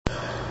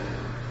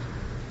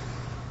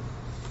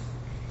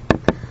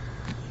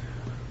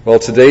Well,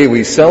 today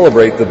we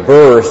celebrate the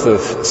birth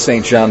of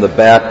St. John the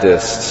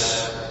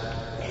Baptist,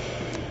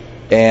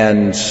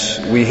 and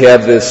we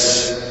have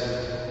this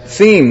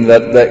theme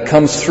that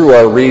comes through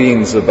our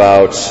readings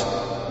about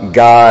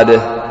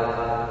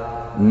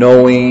God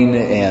knowing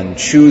and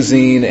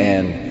choosing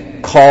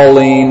and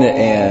calling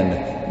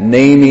and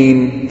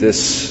naming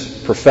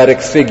this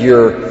prophetic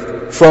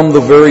figure from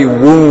the very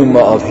womb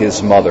of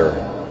his mother.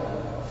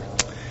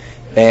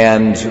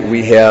 And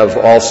we have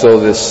also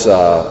this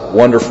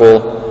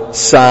wonderful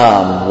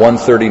Psalm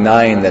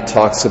 139 that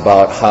talks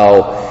about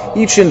how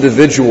each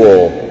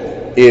individual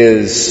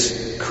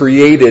is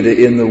created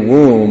in the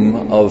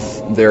womb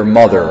of their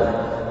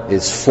mother,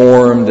 is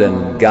formed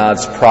in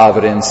God's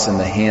providence in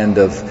the hand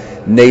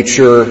of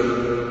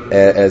nature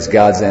as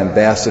God's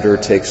ambassador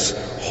takes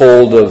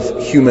hold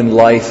of human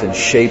life and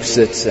shapes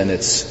it, and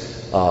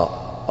it's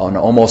an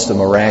almost a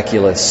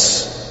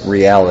miraculous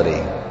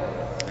reality.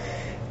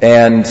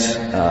 And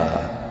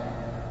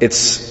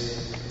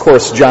of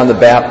course, John the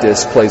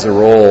Baptist plays a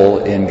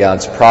role in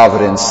God's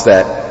providence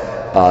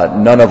that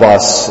none of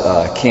us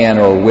can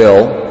or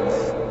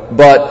will.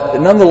 But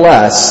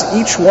nonetheless,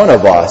 each one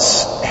of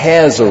us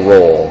has a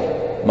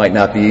role. Might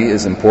not be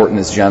as important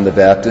as John the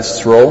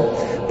Baptist's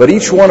role, but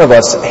each one of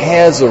us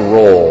has a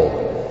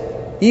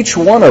role. Each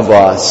one of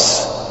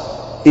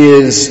us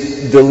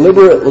is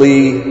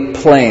deliberately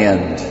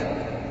planned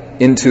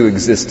into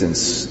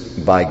existence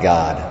by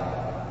God.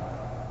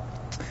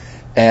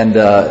 And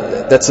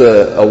that's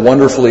a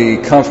wonderfully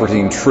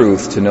comforting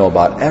truth to know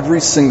about.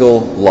 Every single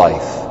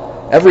life,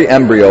 every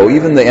embryo,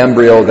 even the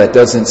embryo that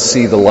doesn't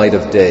see the light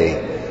of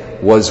day,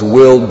 was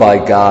willed by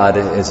God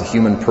as a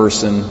human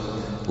person,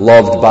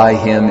 loved by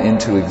Him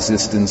into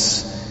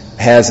existence,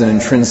 has an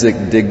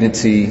intrinsic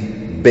dignity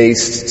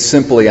based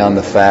simply on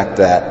the fact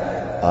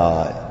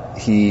that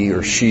he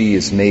or she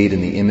is made in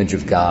the image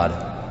of God.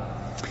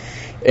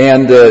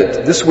 And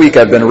this week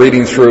I've been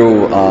reading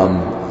through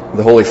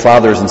the Holy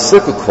Father's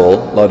encyclical,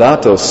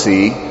 Laudato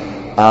Si,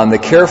 on the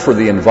care for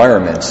the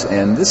environment.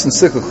 And this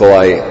encyclical,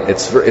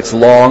 it's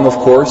long, of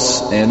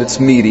course, and it's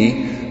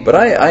meaty, but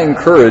I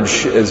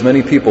encourage as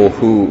many people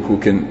who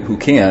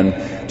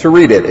can to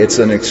read it. It's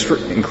an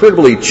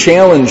incredibly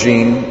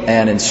challenging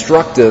and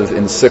instructive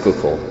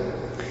encyclical.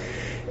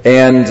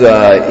 And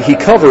he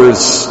covers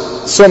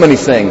so many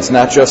things,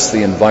 not just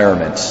the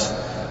environment.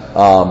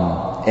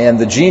 And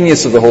the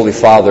genius of the Holy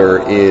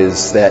Father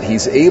is that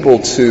he's able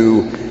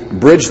to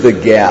bridge the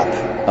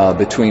gap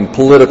between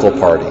political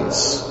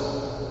parties,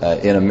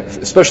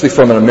 especially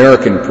from an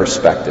American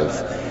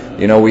perspective.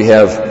 You know, we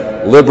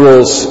have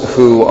liberals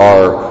who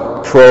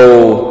are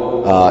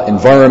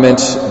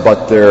pro-environment,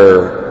 but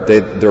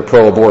they're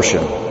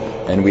pro-abortion,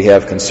 and we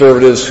have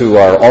conservatives who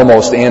are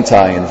almost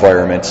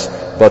anti-environment,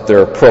 but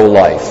they're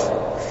pro-life.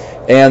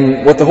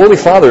 And what the Holy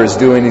Father is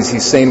doing is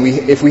he's saying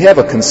if we have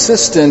a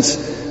consistent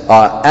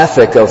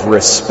ethic of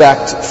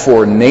respect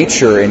for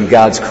nature and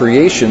God's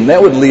creation,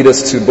 that would lead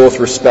us to both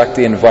respect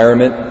the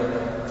environment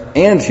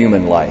and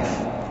human life.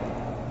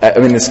 I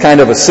mean, it's kind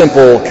of a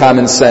simple,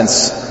 common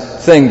sense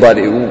thing, but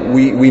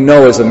we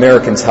know as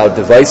Americans how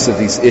divisive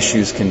these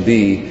issues can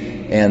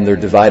be, and they're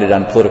divided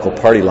on political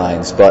party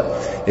lines.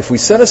 But if we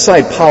set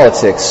aside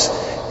politics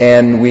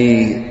and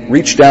we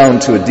reach down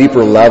to a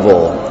deeper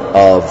level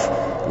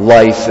of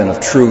life and of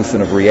truth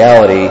and of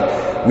reality,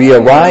 we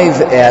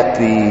arrive at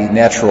the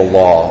natural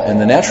law,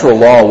 and the natural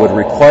law would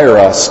require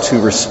us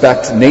to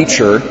respect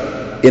nature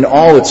in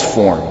all its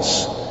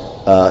forms,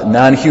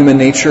 non-human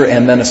nature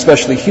and then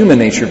especially human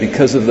nature,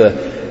 because of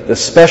the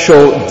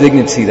special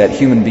dignity that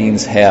human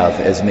beings have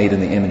as made in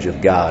the image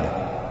of God.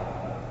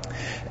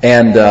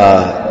 And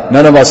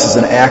none of us is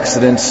an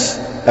accident.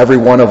 Every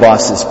one of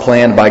us is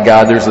planned by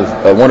God. There's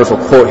a wonderful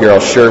quote here I'll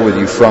share with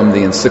you from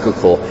the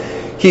encyclical.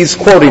 He's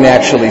quoting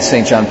actually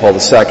St. John Paul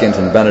II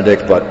and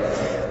Benedict, but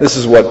this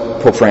is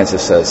what Pope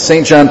Francis says.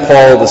 St. John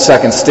Paul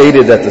II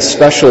stated that the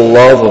special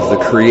love of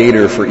the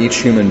Creator for each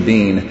human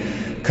being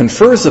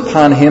confers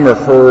upon him or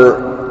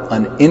her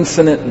an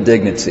infinite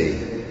dignity.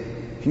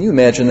 Can you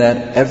imagine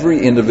that?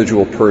 Every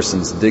individual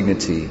person's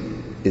dignity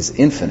is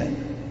infinite.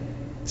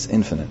 It's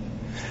infinite.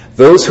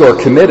 Those who are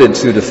committed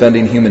to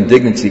defending human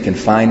dignity can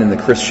find in the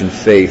Christian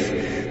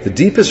faith the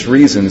deepest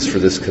reasons for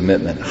this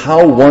commitment.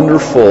 How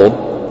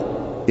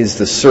wonderful is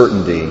the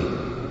certainty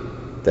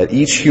that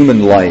each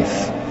human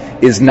life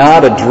is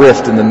not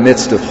adrift in the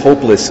midst of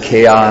hopeless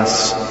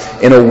chaos,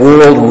 in a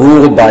world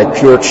ruled by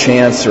pure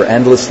chance or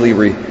endlessly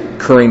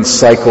recurring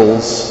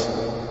cycles.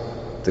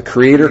 The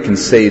Creator can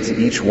say to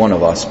each one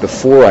of us,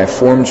 "Before I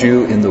formed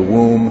you in the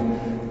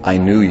womb, I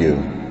knew you."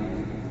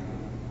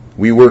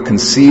 We were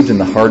conceived in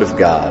the heart of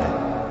God,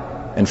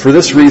 and for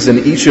this reason,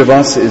 each of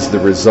us is the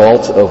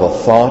result of a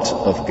thought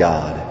of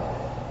God.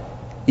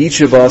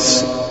 Each of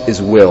us is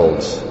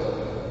willed.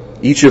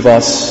 Each of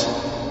us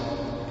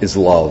is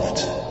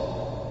loved.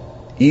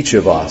 Each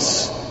of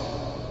us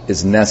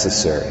is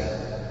necessary.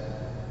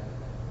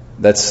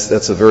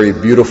 That's a very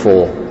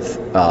beautiful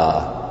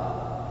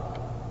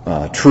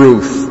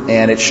truth,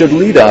 and it should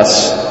lead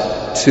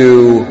us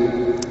to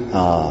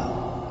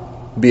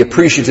be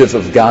appreciative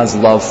of God's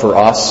love for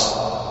us,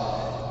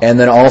 and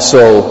then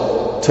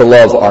also to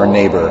love our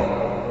neighbor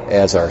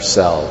as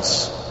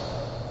ourselves,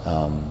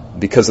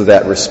 because of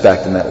that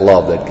respect and that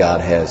love that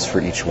God has for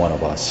each one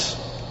of us.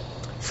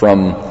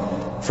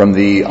 From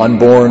the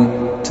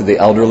unborn to the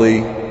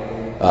elderly,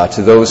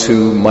 to those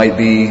who might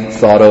be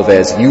thought of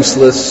as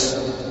useless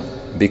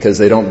because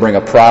they don't bring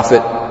a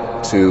profit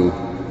to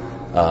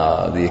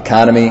the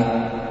economy.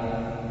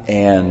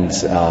 And,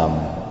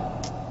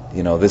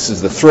 this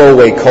is the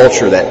throwaway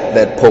culture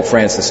that Pope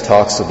Francis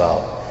talks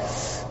about.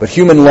 But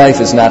human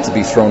life is not to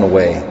be thrown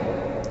away.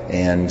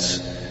 And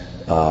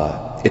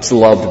it's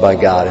loved by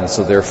God. And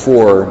so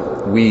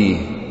therefore, we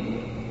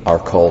are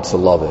called to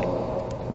love it.